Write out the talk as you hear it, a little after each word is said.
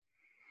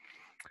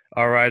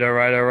All right, all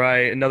right, all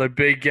right. Another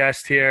big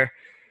guest here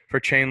for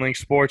Chainlink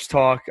Sports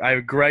Talk. I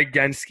have Greg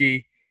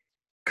Gensky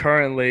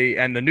currently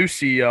and the new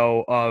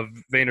CEO of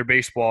Vayner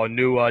Baseball, a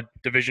new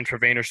division for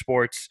Vayner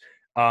Sports.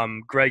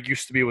 Greg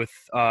used to be with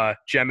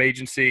Gem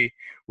Agency,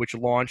 which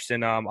launched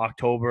in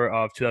October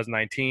of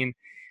 2019.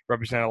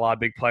 Represented a lot of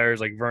big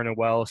players like Vernon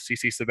Wells,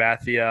 CC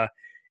Sabathia.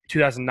 In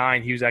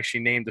 2009, he was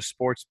actually named the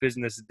Sports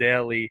Business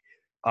Daily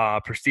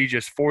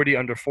prestigious 40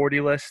 under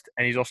 40 list,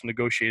 and he's also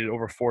negotiated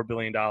over $4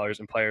 billion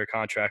in player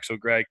contracts. So,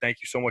 Greg, thank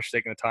you so much for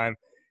taking the time.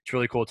 It's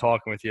really cool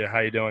talking with you. How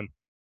you doing?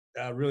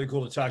 Really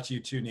cool to talk to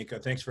you too, Nico.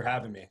 Thanks for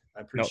having me.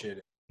 I No, appreciate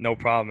it. no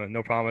problem.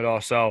 No problem at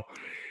all. So,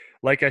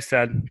 like I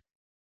said,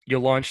 you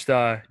launched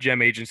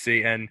Gem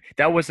Agency, and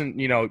that wasn't,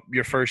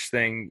 your first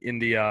thing in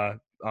the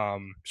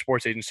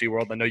sports agency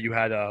world. I know you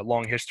had a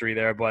long history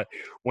there, but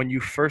when you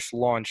first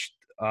launched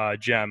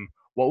Gem,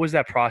 what was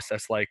that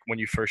process like when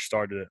you first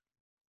started it?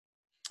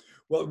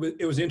 Well,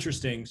 it was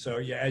interesting. So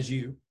yeah, as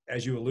you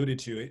alluded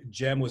to,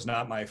 Gem was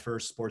not my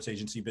first sports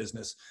agency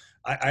business.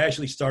 I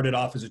actually started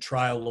off as a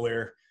trial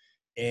lawyer,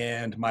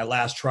 and my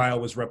last trial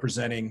was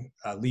representing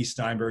Lee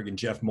Steinberg and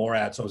Jeff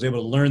Morat. So I was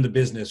able to learn the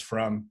business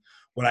from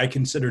what I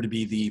consider to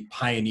be the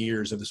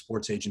pioneers of the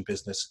sports agent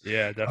business.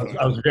 Yeah, I definitely.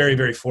 was very,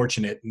 very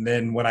fortunate. And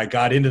then when I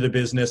got into the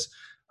business,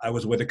 I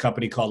was with a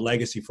company called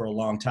Legacy for a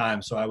long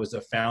time. So I was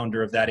the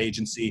founder of that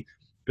agency,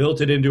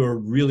 built it into a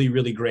really,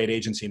 really great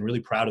agency, and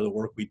really proud of the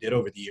work we did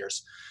over the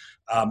years.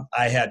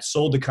 I had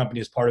sold the company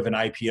as part of an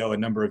IPO a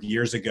number of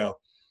years ago,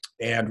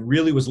 and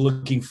really was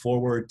looking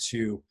forward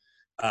to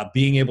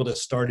being able to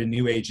start a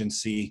new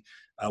agency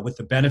with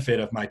the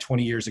benefit of my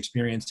 20 years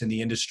experience in the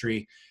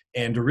industry,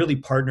 and to really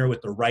partner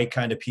with the right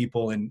kind of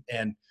people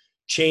and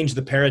change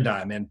the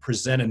paradigm and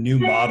present a new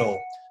model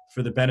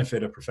for the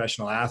benefit of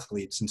professional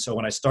athletes. And so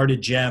when I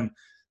started Gem,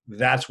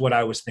 that's what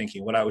I was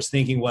thinking. What I was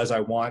thinking was I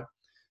want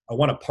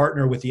to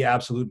partner with the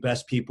absolute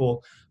best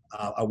people.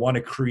 I want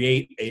to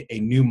create a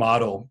new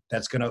model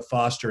that's going to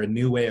foster a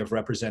new way of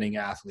representing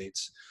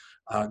athletes,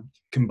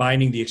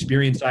 combining the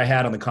experience I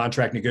had on the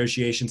contract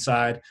negotiation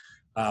side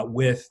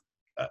with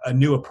a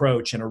new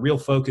approach and a real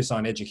focus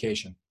on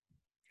education.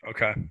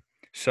 Okay.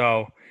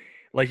 So,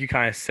 like you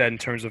kind of said in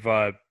terms of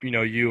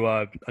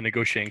you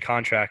negotiating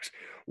contracts,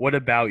 what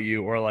about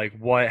you, or like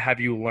what have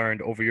you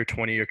learned over your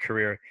 20-year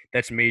career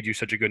that's made you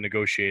such a good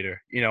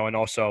negotiator? And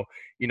also,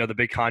 the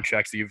big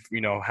contracts that you've,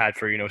 had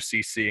for,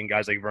 CC and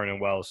guys like Vernon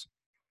Wells.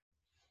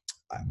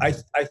 I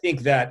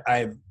think that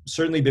I've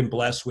certainly been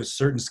blessed with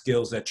certain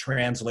skills that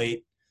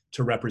translate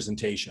to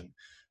representation,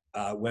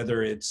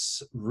 whether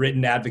it's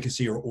written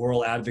advocacy or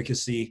oral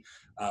advocacy,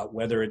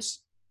 whether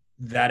it's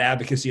that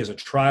advocacy as a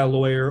trial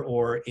lawyer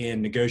or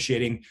in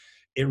negotiating.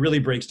 It really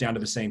breaks down to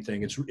the same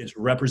thing. It's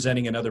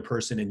representing another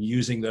person and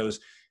using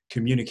those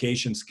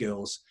communication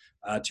skills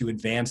to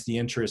advance the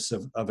interests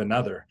of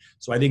another.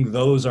 So I think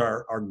those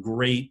are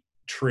great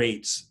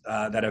traits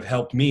that have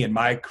helped me in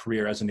my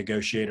career as a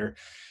negotiator.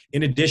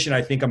 In addition,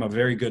 I think I'm a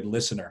very good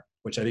listener,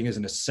 which I think is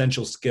an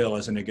essential skill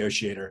as a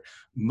negotiator.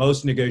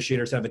 Most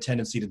negotiators have a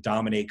tendency to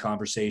dominate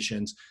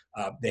conversations.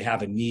 They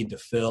have a need to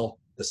fill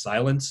the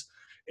silence.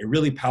 A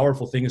really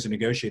powerful thing as a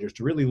negotiator is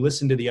to really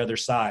listen to the other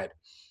side,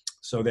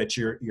 so that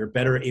you're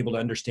better able to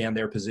understand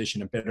their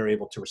position and better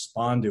able to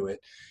respond to it,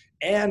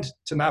 and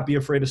to not be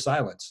afraid of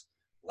silence.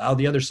 Allow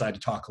the other side to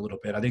talk a little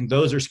bit. I think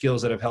those are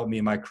skills that have helped me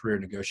in my career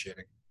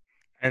negotiating.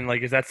 And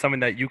like, is that something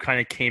that you kind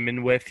of came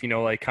in with,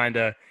 like kind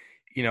of,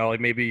 like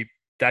maybe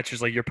that's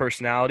just like your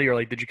personality, or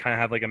like did you kind of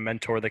have like a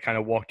mentor that kind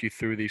of walked you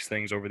through these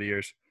things over the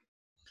years?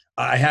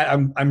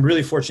 I'm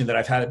really fortunate that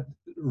I've had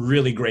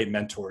really great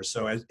mentors.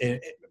 So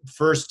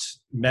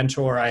first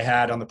mentor I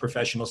had on the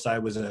professional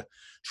side was a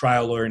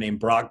trial lawyer named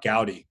Brock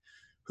Gowdy,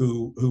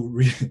 who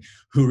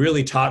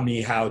really taught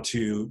me how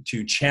to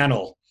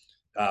channel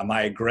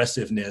my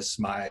aggressiveness,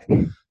 my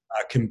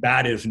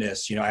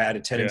combativeness. I had a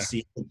Yeah.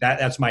 tendency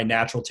that's my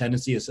natural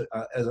tendency as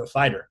a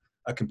fighter,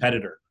 a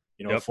competitor.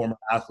 A Yep. former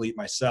athlete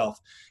myself,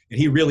 and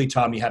he really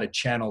taught me how to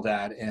channel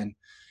that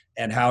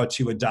and how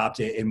to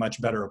adopt a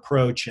much better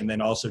approach. And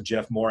then also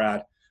Jeff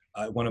Morat,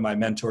 one of my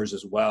mentors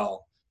as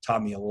well,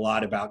 taught me a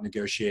lot about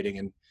negotiating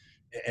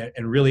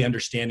and really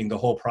understanding the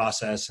whole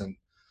process, and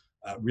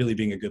really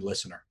being a good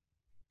listener.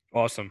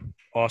 Awesome.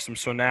 Awesome.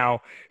 So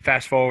now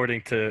fast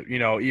forwarding to,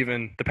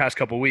 even the past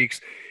couple of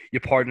weeks, you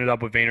partnered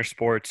up with Vayner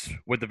Sports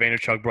with the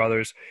Vaynerchuk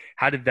brothers.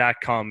 How did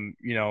that come,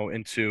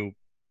 into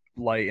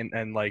light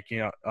and like,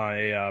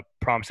 a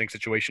promising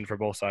situation for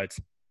both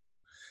sides?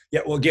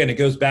 Yeah, well, again, it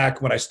goes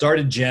back when I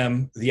started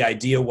Gem. The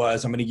idea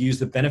was I'm going to use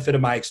the benefit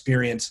of my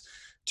experience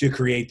to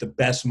create the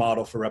best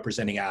model for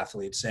representing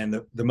athletes. And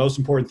the most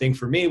important thing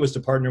for me was to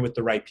partner with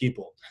the right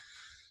people.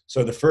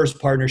 So the first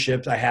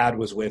partnership I had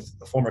was with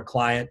a former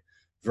client,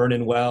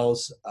 Vernon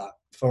Wells,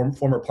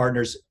 former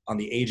partners on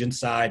the agent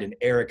side, and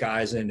Eric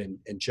Eisen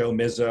and Joe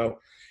Mizzo.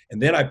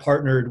 And then I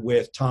partnered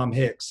with Tom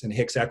Hicks and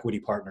Hicks Equity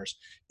Partners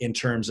in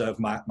terms of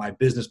my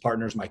business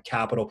partners, my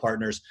capital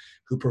partners,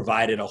 who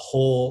provided a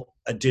whole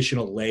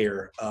additional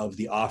layer of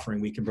the offering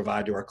we can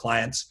provide to our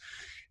clients.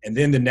 And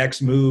then the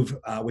next move,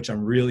 which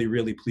I'm really,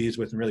 really pleased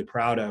with and really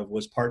proud of,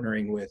 was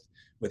partnering with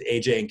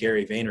AJ and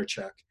Gary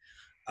Vaynerchuk.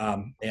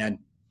 And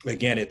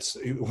again, it's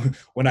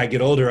when I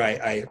get older,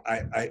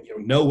 I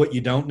know what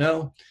you don't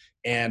know.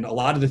 And a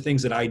lot of the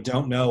things that I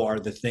don't know are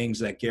the things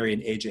that Gary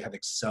and AJ have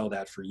excelled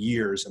at for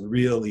years and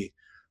really,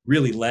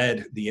 really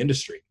led the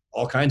industry,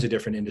 all kinds of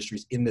different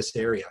industries in this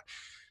area.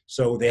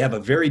 So they have a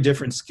very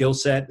different skill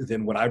set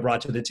than what I brought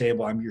to the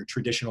table. I'm your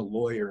traditional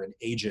lawyer and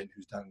agent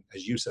who's done,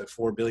 as you said,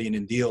 $4 billion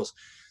in deals.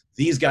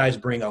 These guys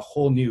bring a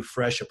whole new,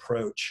 fresh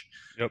approach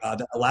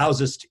that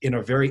allows us to, in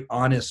a very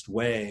honest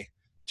way,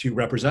 to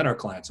represent our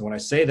clients. And when I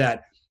say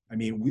that, I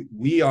mean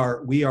we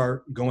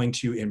are going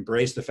to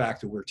embrace the fact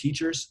that we're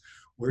teachers.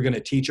 We're going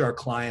to teach our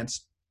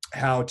clients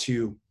how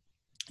to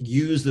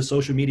use the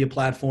social media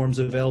platforms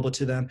available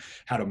to them,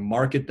 how to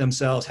market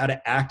themselves, how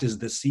to act as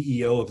the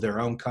CEO of their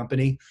own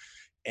company.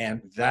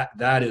 And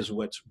that is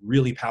what's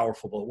really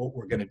powerful about what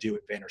we're going to do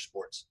at Vayner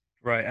Sports.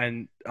 Right.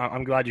 And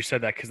I'm glad you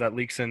said that, because that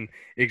leaks in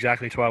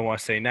exactly to what I want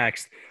to say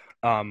next.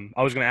 I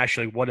was going to ask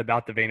you, like, what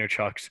about the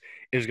Vaynerchuks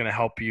is going to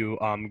help you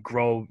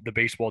grow the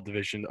baseball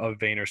division of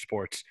Vayner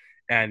Sports?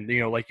 And,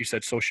 like you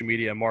said, social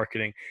media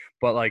marketing,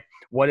 but like,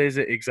 what is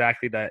it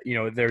exactly that,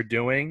 they're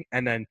doing?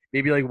 And then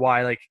maybe like,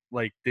 why,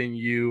 like, didn't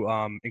you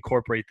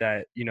incorporate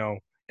that,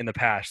 in the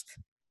past?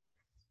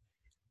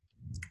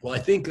 Well, I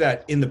think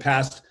that in the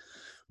past,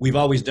 we've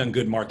always done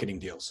good marketing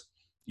deals.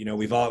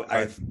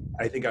 I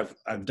think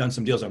I've done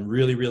some deals I'm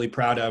really, really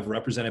proud of,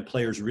 represented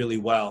players really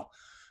well.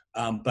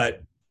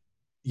 But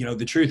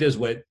the truth is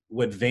what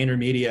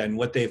VaynerMedia and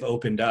what they've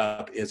opened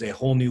up is a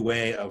whole new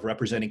way of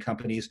representing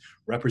companies,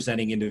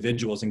 representing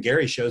individuals. And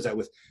Gary shows that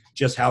with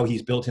just how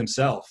he's built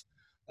himself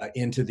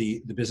into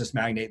the business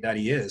magnate that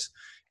he is.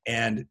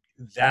 And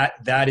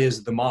that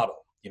is the model.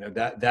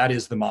 That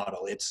is the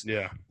model.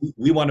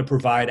 We want to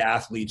provide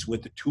athletes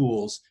with the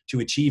tools to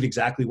achieve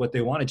exactly what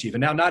they want to achieve.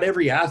 And now not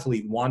every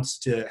athlete wants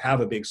to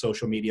have a big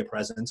social media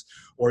presence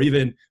or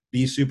even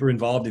be super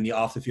involved in the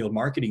off the field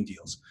marketing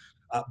deals.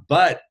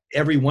 But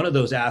every one of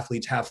those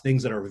athletes have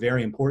things that are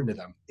very important to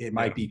them. It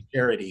might be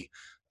charity.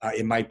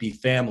 It might be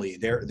family.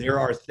 There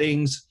are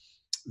things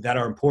that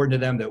are important to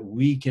them that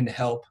we can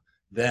help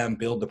them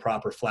build the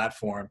proper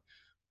platform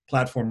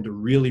to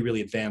really,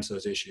 really advance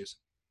those issues.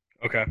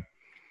 Okay.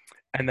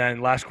 And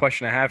then last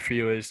question I have for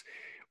you is,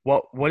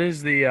 what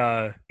is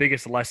the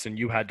biggest lesson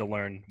you had to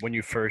learn when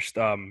you first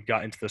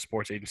got into the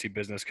sports agency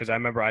business? Because I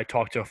remember I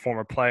talked to a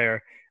former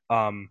player,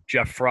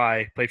 Jeff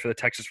Fry, played for the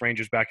Texas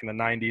Rangers back in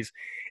the 90s,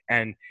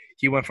 and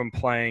he went from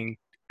playing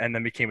and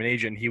then became an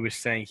agent. He was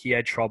saying he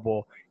had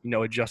trouble,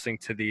 adjusting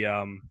to the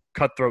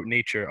cutthroat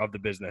nature of the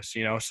business,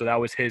 so that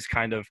was his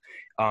kind of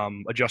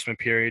adjustment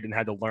period, and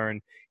had to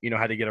learn,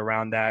 how to get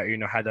around that,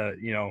 how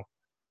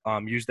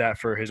to, use that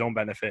for his own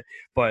benefit.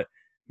 But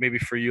maybe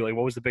for you, like,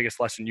 what was the biggest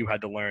lesson you had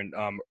to learn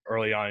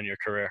early on in your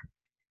career?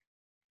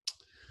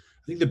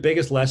 I think the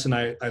biggest lesson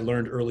I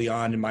learned early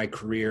on in my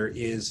career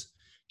is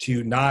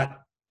to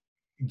not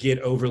get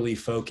overly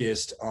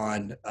focused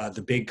on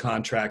the big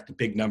contract, the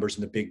big numbers,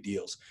 and the big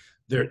deals.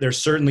 They're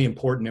certainly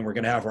important, and we're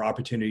going to have our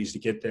opportunities to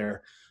get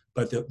there.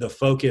 But the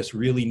focus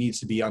really needs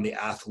to be on the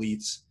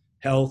athlete's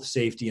health,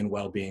 safety, and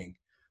well-being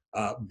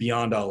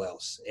beyond all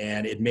else.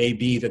 And it may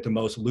be that the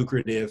most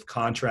lucrative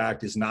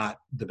contract is not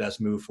the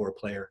best move for a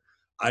player,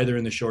 either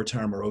in the short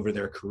term or over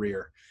their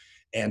career.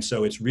 And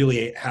so it's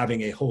really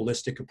having a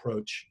holistic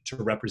approach to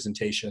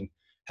representation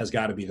has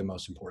got to be the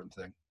most important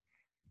thing.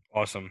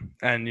 Awesome.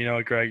 And,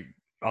 Greg,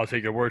 I'll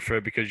take your word for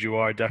it, because you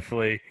are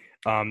definitely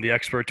the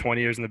expert, 20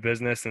 years in the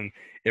business, and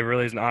it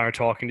really is an honor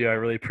talking to you. I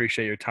really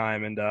appreciate your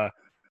time, and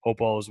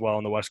hope all is well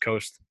on the West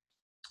Coast.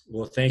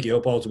 Well, thank you.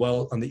 Hope all is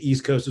well on the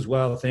East Coast as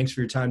well. Thanks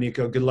for your time,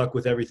 Nico. Good luck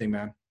with everything,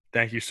 man.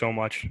 Thank you so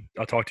much.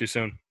 I'll talk to you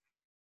soon.